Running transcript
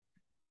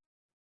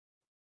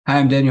Hi,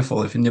 I'm Daniel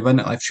Foley from the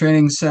Abundant Life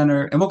Training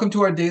Center, and welcome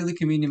to our daily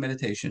communion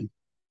meditation.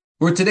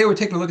 Where today we're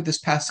taking a look at this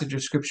passage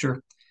of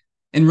scripture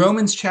in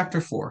Romans chapter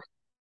 4,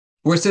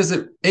 where it says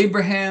that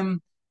Abraham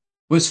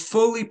was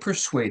fully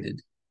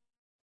persuaded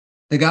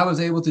that God was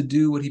able to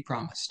do what he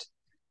promised.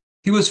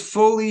 He was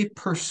fully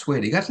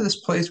persuaded. He got to this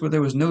place where there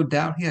was no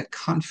doubt. He had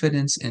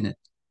confidence in it.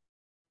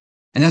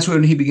 And that's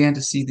when he began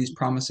to see these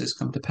promises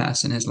come to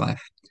pass in his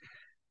life.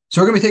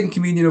 So we're going to be taking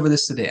communion over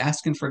this today,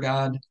 asking for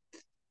God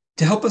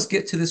to help us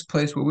get to this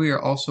place where we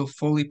are also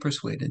fully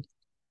persuaded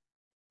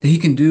that he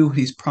can do what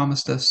he's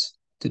promised us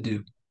to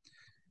do.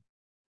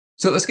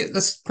 So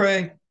let's pray,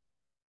 and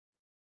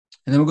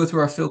then we'll go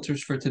through our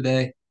filters for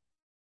today,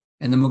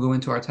 and then we'll go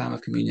into our time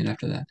of communion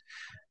after that.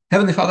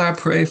 Heavenly Father, I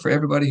pray for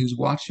everybody who's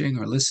watching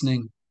or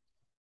listening,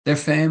 their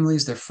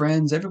families, their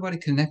friends, everybody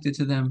connected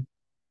to them,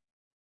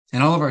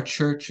 and all of our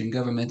church and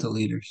governmental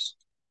leaders.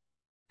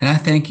 And I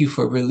thank you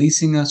for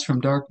releasing us from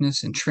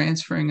darkness and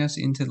transferring us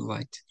into the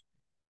light,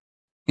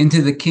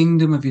 into the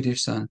kingdom of your dear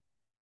Son.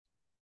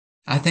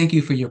 I thank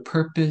you for your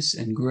purpose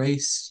and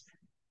grace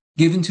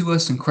given to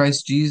us in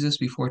Christ Jesus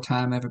before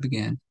time ever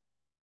began.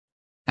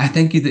 I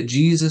thank you that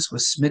Jesus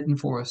was smitten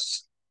for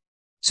us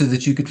so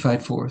that you could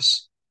fight for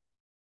us.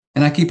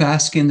 And I keep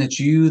asking that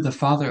you, the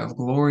Father of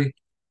glory,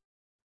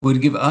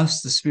 would give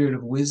us the spirit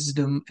of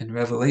wisdom and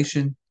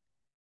revelation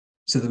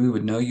so that we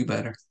would know you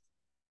better,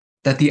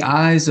 that the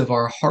eyes of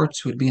our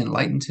hearts would be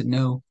enlightened to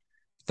know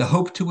the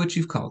hope to which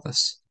you've called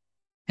us,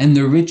 and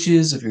the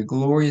riches of your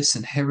glorious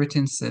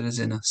inheritance that is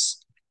in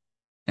us,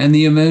 and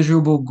the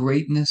immeasurable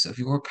greatness of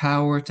your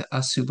power to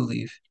us who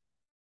believe,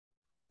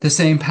 the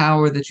same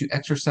power that you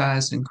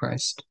exercised in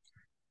Christ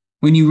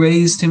when you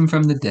raised him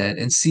from the dead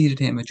and seated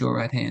him at your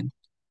right hand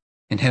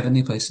in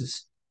heavenly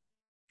places,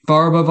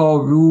 far above all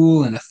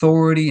rule and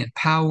authority and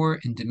power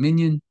and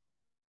dominion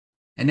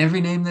and every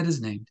name that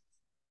is named,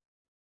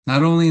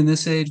 not only in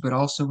this age, but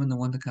also in the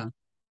one to come.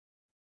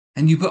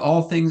 And you put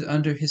all things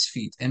under his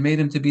feet and made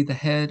him to be the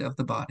head of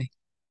the body,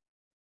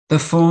 the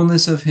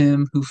fullness of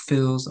him who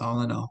fills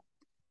all in all.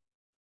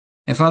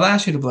 And Father, I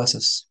ask you to bless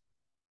us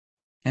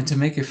and to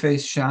make your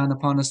face shine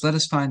upon us. Let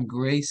us find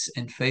grace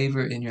and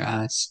favor in your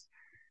eyes.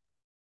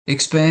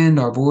 Expand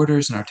our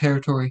borders and our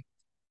territory.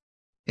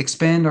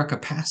 Expand our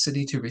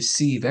capacity to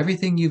receive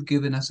everything you've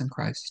given us in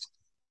Christ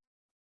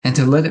and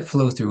to let it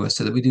flow through us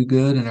so that we do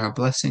good and are a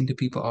blessing to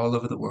people all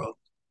over the world.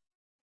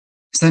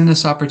 Send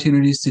us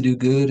opportunities to do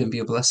good and be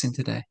a blessing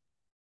today.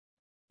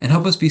 And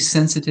help us be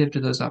sensitive to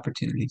those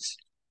opportunities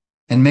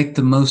and make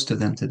the most of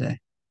them today.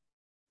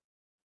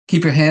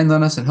 Keep your hand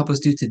on us and help us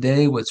do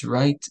today what's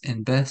right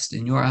and best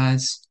in your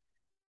eyes,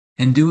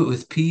 and do it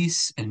with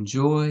peace and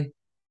joy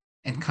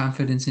and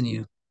confidence in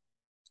you.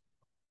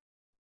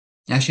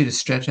 I ask you to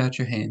stretch out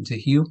your hand to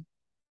heal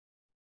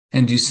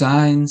and do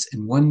signs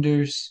and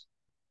wonders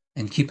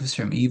and keep us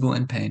from evil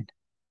and pain.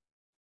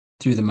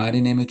 Through the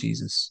mighty name of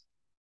Jesus.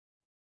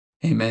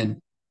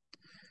 Amen.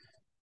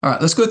 All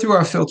right, let's go through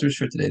our filters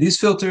for today. These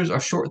filters are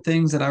short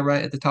things that I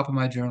write at the top of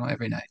my journal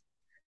every night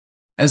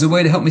as a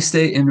way to help me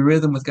stay in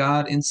rhythm with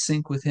God, in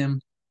sync with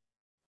him.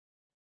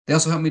 They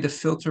also help me to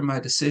filter my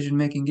decision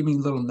making, give me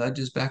little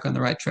nudges back on the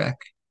right track,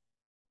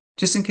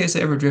 just in case I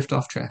ever drift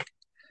off track.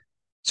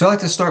 So I like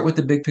to start with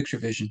the big picture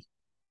vision.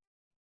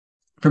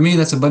 For me,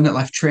 that's abundant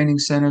life training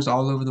centers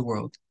all over the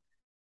world,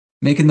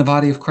 making the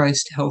body of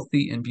Christ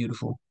healthy and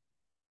beautiful.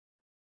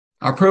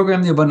 Our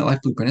program, the Abundant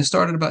Life Blueprint, it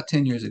started about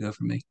 10 years ago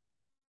for me,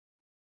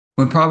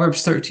 when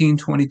Proverbs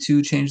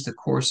 13:22 changed the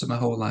course of my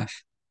whole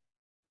life.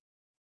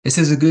 It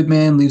says, a good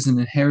man leaves an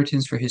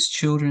inheritance for his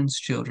children's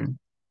children.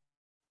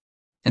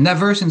 And that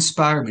verse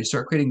inspired me to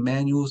start creating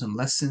manuals and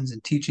lessons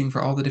and teaching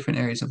for all the different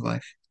areas of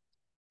life.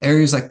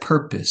 Areas like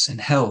purpose and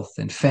health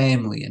and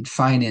family and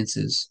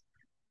finances,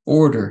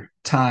 order,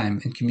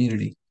 time, and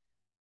community.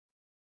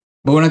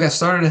 But when I got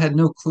started, I had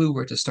no clue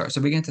where to start.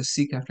 So I began to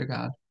seek after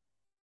God.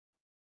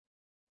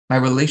 My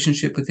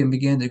relationship with him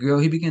began to grow.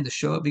 He began to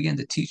show up, began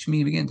to teach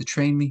me, began to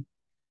train me.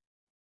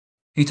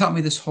 He taught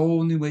me this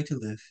whole new way to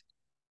live,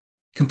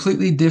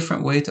 completely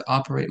different way to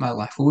operate my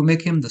life. We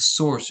make him the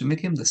source. We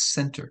make him the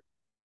center.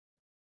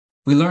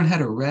 We learn how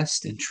to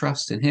rest and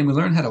trust in him. We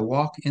learn how to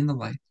walk in the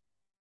light.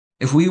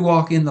 If we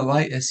walk in the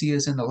light as he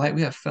is in the light,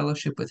 we have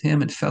fellowship with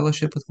him and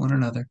fellowship with one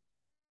another.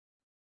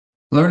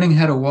 Learning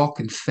how to walk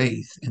in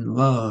faith and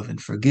love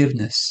and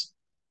forgiveness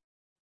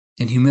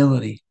and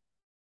humility.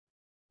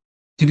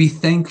 To be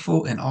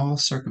thankful in all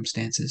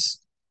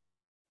circumstances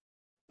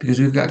because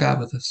we've got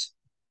God with us.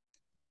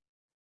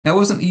 That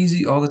wasn't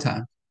easy all the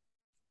time.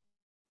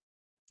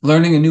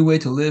 Learning a new way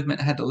to live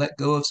meant I had to let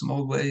go of some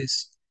old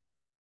ways,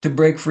 to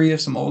break free of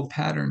some old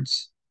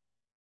patterns.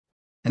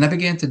 And I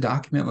began to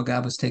document what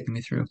God was taking me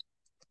through.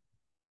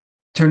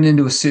 Turned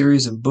into a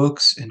series of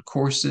books and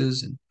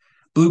courses and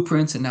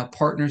blueprints and now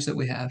partners that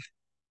we have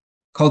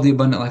called the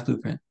Abundant Life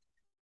Blueprint.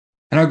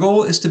 And our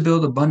goal is to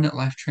build abundant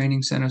life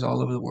training centers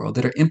all over the world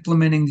that are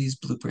implementing these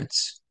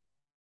blueprints.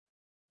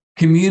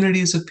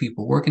 Communities of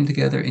people working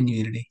together in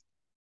unity.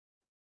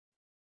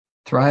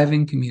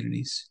 Thriving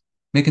communities,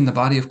 making the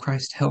body of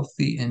Christ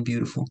healthy and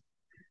beautiful.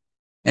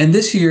 And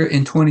this year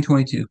in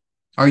 2022,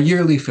 our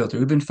yearly filter,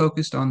 we've been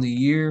focused on the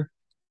year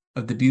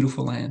of the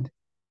beautiful land.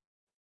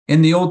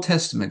 In the Old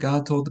Testament,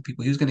 God told the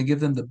people he was going to give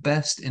them the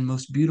best and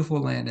most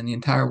beautiful land in the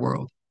entire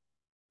world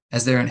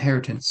as their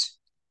inheritance.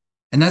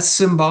 And that's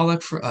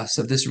symbolic for us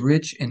of this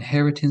rich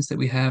inheritance that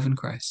we have in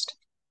Christ.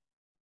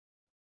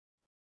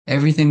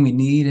 Everything we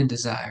need and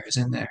desire is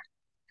in there.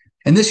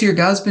 And this year,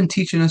 God's been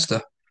teaching us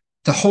to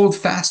hold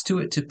fast to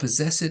it, to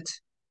possess it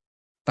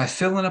by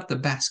filling up the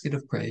basket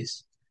of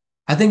praise.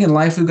 I think in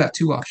life, we've got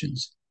two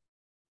options.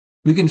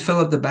 We can fill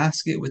up the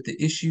basket with the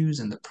issues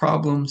and the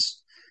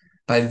problems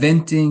by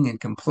venting and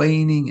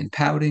complaining and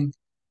pouting,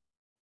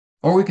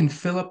 or we can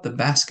fill up the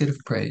basket of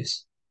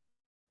praise,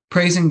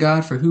 praising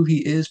God for who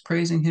he is,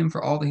 praising him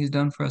for all that he's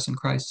done for us in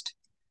Christ,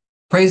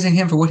 praising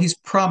him for what he's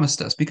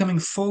promised us, becoming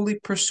fully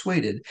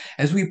persuaded.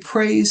 As we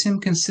praise him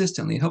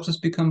consistently, it helps us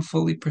become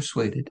fully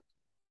persuaded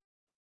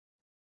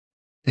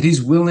that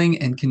he's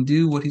willing and can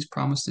do what he's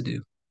promised to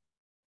do.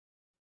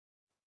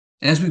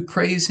 And as we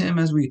praise him,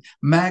 as we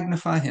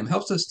magnify him,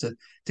 helps us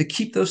to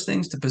keep those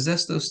things, to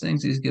possess those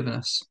things he's given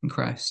us in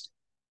Christ.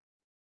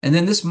 And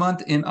then this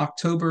month in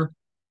October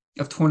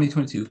of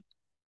 2022,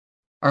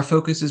 our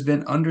focus has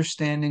been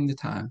understanding the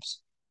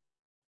times.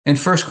 In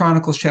 1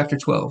 Chronicles chapter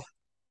 12,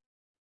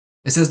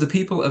 it says the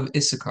people of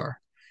Issachar,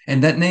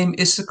 and that name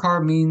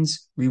Issachar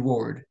means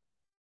reward.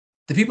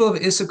 The people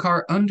of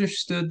Issachar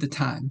understood the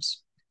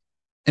times.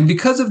 And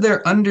because of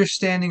their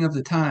understanding of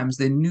the times,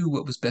 they knew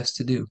what was best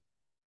to do.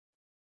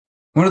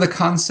 One of the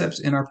concepts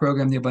in our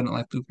program, the Abundant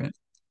Life Blueprint,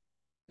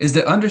 is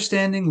that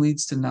understanding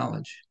leads to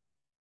knowledge.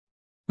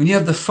 When you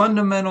have the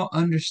fundamental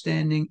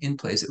understanding in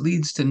place, it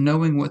leads to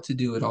knowing what to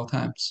do at all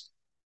times.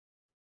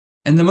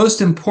 And the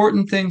most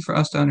important thing for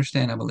us to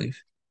understand, I believe,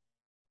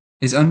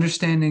 is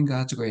understanding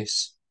God's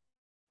grace.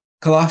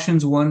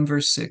 Colossians 1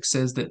 verse 6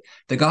 says that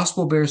the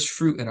gospel bears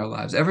fruit in our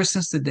lives ever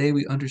since the day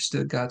we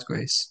understood God's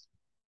grace.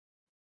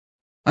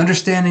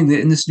 Understanding that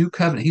in this new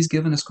covenant, he's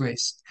given us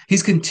grace.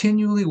 He's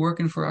continually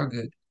working for our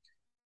good.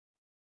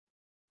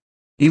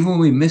 Even when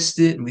we missed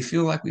it and we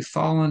feel like we've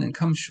fallen and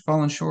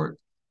fallen short,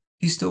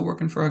 he's still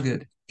working for our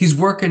good. He's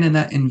working in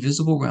that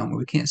invisible realm where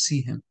we can't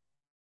see him.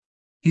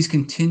 He's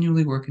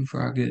continually working for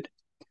our good.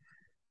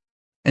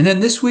 And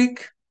then this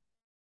week,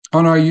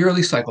 on our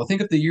yearly cycle,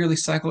 think of the yearly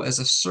cycle as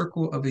a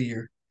circle of a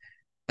year,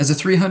 as a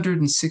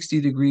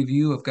 360-degree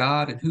view of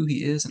God and who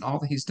he is and all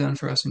that he's done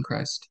for us in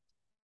Christ.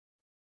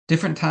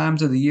 Different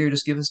times of the year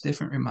just give us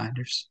different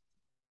reminders.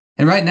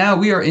 And right now,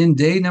 we are in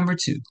day number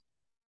 2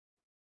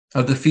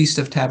 of the Feast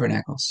of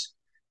Tabernacles,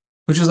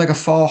 which was like a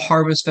fall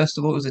harvest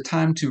festival. It was a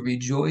time to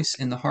rejoice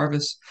in the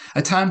harvest,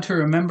 a time to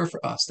remember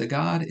for us that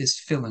God is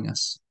filling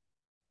us.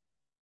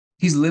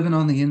 He's living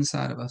on the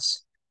inside of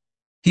us.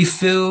 He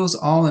fills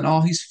all in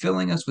all. He's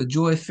filling us with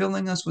joy,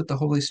 filling us with the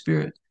Holy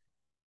Spirit.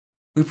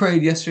 We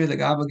prayed yesterday that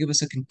God will give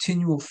us a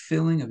continual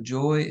filling of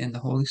joy in the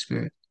Holy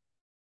Spirit.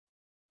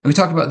 And we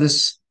talked about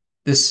this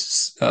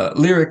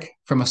lyric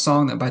from a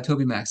song that by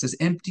Toby Mac says,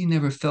 "Empty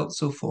never felt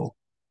so full."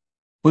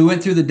 We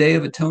went through the Day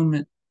of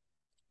Atonement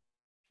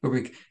where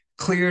we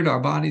cleared our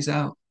bodies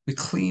out. We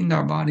cleaned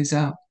our bodies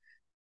out.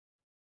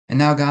 And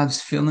now God's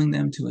filling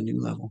them to a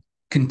new level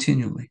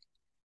continually.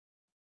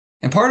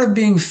 And part of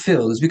being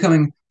filled is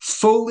becoming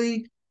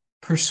fully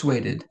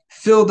persuaded,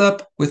 filled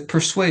up with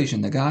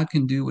persuasion that God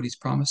can do what he's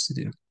promised to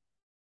do.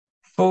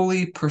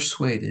 Fully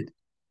persuaded.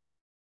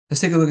 Let's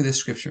take a look at this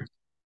scripture.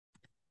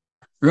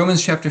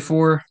 Romans chapter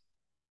 4,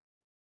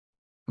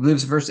 I believe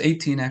it's verse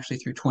 18 actually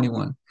through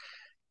 21.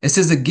 It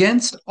says,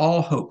 against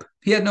all hope.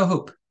 He had no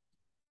hope.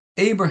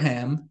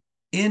 Abraham,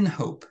 in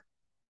hope,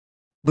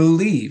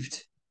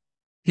 believed.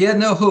 He had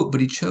no hope, but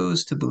he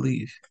chose to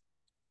believe.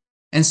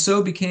 And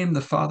so became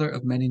the father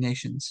of many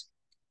nations,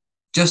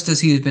 just as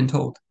he had been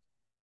told.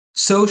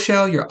 So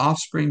shall your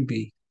offspring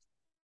be.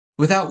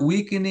 Without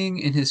weakening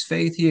in his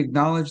faith, he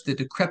acknowledged the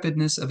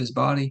decrepitness of his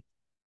body,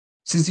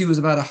 since he was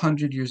about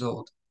 100 years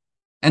old,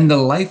 and the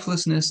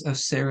lifelessness of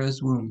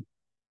Sarah's womb.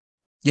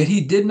 Yet he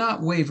did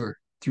not waver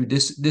through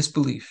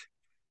disbelief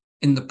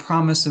in the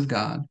promise of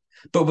God,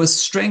 but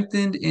was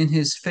strengthened in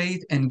his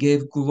faith and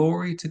gave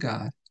glory to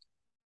God,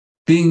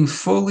 being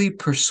fully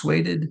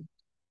persuaded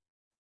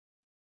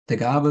that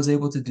God was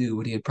able to do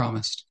what he had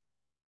promised.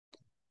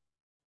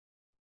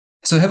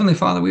 So, Heavenly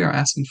Father, we are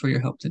asking for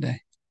your help today.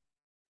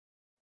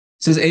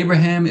 It says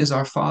Abraham is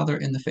our father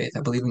in the faith,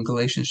 I believe in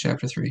Galatians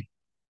chapter 3.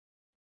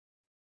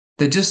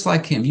 That just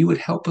like him, you would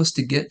help us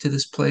to get to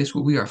this place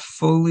where we are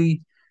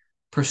fully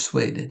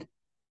persuaded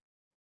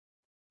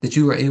that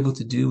you are able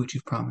to do what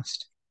you've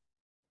promised.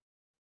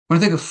 When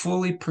I think of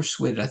fully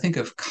persuaded, I think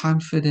of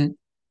confident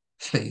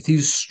faith. He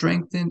was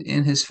strengthened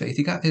in his faith.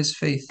 He got his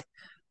faith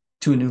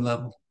to a new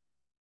level.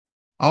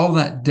 All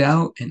that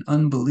doubt and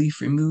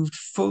unbelief removed,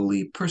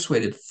 fully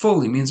persuaded.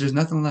 Fully means there's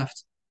nothing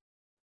left.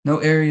 No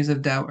areas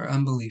of doubt or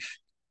unbelief.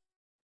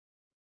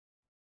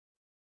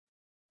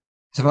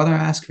 So, Father, I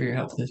ask for your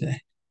help today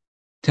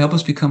to help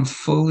us become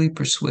fully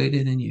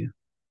persuaded in you.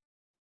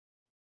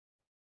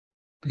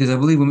 Because I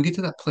believe when we get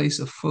to that place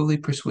of fully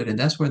persuaded,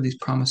 that's where these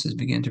promises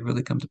begin to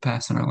really come to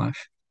pass in our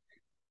life.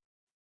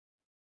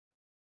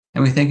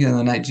 And we thank you on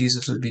the night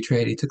Jesus was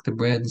betrayed, he took the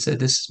bread and said,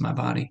 "This is my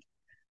body,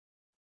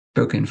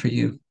 broken for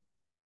you.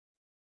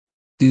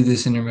 Do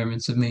this in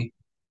remembrance of me."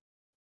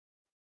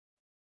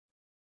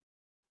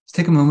 Let's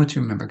take a moment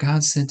to remember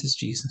God sent us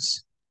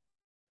Jesus.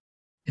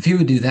 If he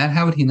would do that,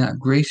 how would he not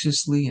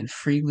graciously and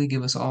freely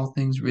give us all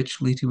things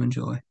richly to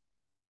enjoy?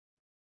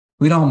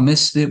 We'd all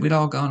missed it. We'd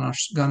all gone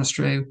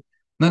astray.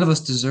 None of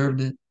us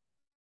deserved it.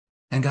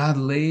 And God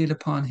laid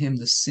upon him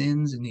the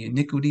sins and the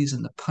iniquities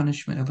and the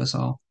punishment of us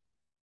all.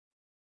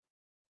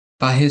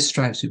 By his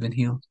stripes we've been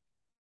healed.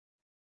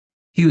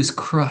 He was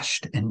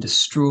crushed and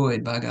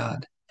destroyed by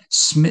God,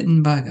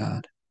 smitten by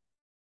God,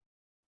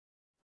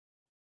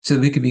 so that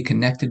we could be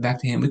connected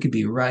back to him. We could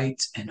be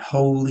right and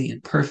holy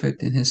and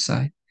perfect in his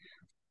sight.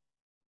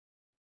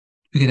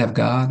 We could have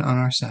God on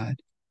our side,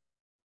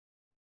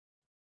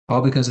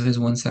 all because of his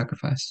one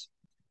sacrifice.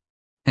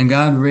 And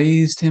God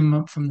raised him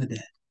up from the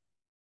dead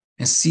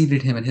and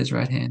seated him at his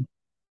right hand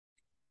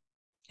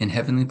in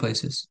heavenly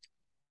places.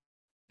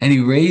 And he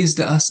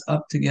raised us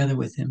up together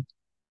with him,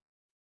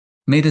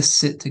 made us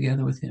sit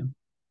together with him.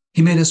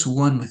 He made us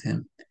one with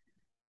him.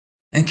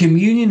 And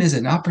communion is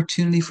an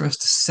opportunity for us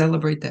to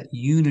celebrate that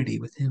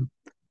unity with him,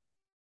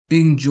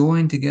 being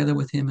joined together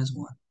with him as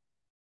one.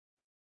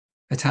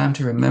 A time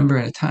to remember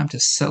and a time to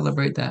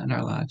celebrate that in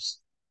our lives.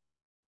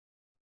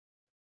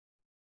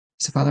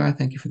 So, Father, I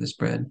thank you for this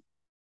bread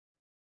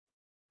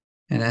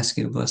and ask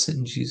you to bless it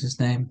in Jesus'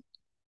 name.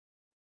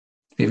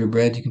 If you have your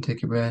bread, you can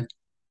take your bread.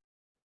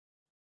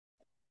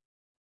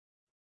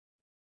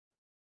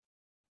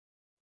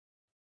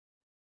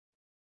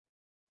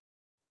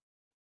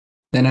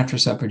 Then after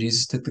supper,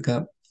 Jesus took the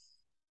cup.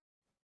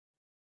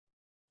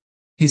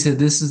 He said,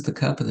 "This is the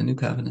cup of the new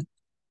covenant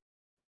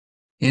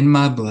in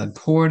my blood,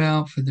 poured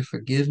out for the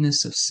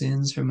forgiveness of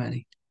sins for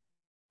many."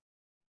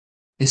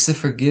 It's the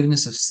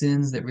forgiveness of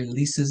sins that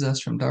releases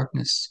us from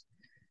darkness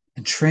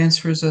and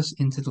transfers us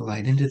into the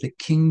light, into the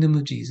kingdom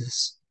of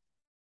Jesus.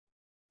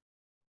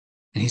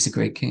 And he's a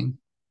great king.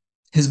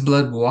 His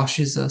blood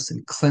washes us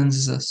and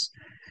cleanses us,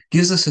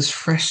 gives us a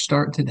fresh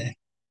start today.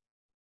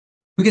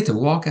 We get to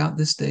walk out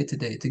this day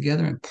today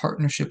together in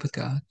partnership with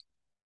God,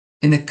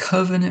 in a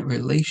covenant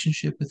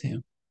relationship with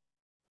him.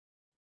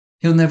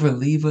 He'll never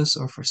leave us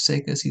or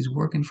forsake us. He's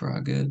working for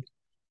our good.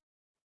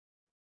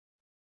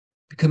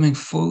 Becoming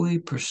fully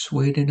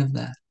persuaded of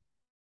that.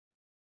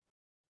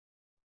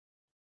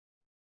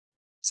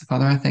 So,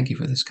 Father, I thank you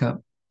for this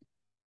cup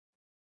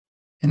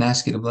and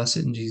ask you to bless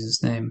it in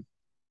Jesus' name.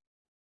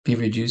 If you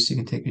have your juice, you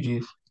can take your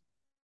juice.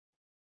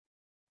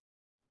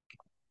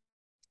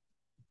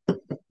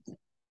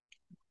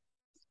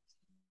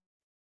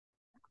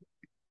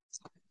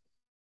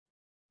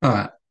 All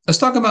right, let's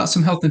talk about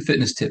some health and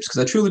fitness tips because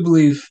I truly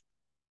believe,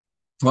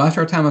 well,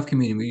 after our time of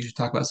communion, we usually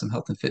talk about some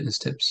health and fitness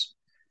tips.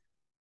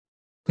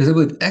 Because I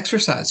believe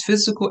exercise,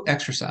 physical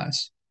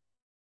exercise,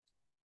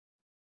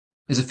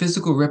 is a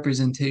physical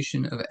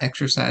representation of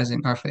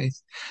exercising our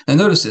faith. Now,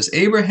 notice this: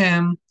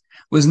 Abraham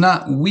was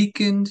not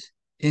weakened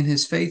in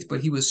his faith, but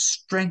he was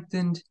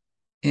strengthened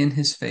in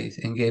his faith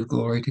and gave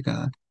glory to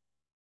God.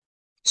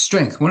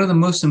 Strength, one of the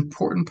most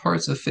important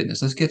parts of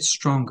fitness. Let's get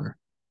stronger.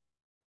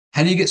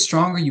 How do you get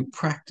stronger? You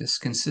practice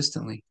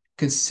consistently.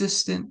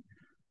 Consistent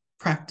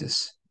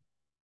practice.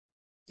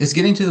 It's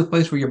getting to the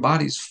place where your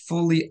body's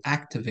fully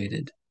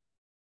activated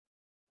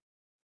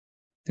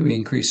that we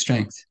increase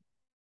strength.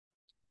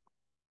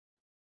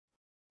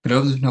 But I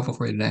hope this is helpful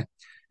for you today.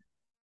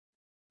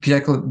 If you'd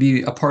like to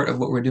be a part of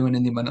what we're doing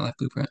in the Abundant Life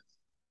Blueprint,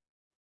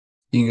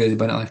 you can go to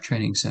the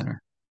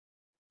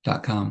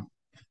AbundantLifeTrainingCenter.com.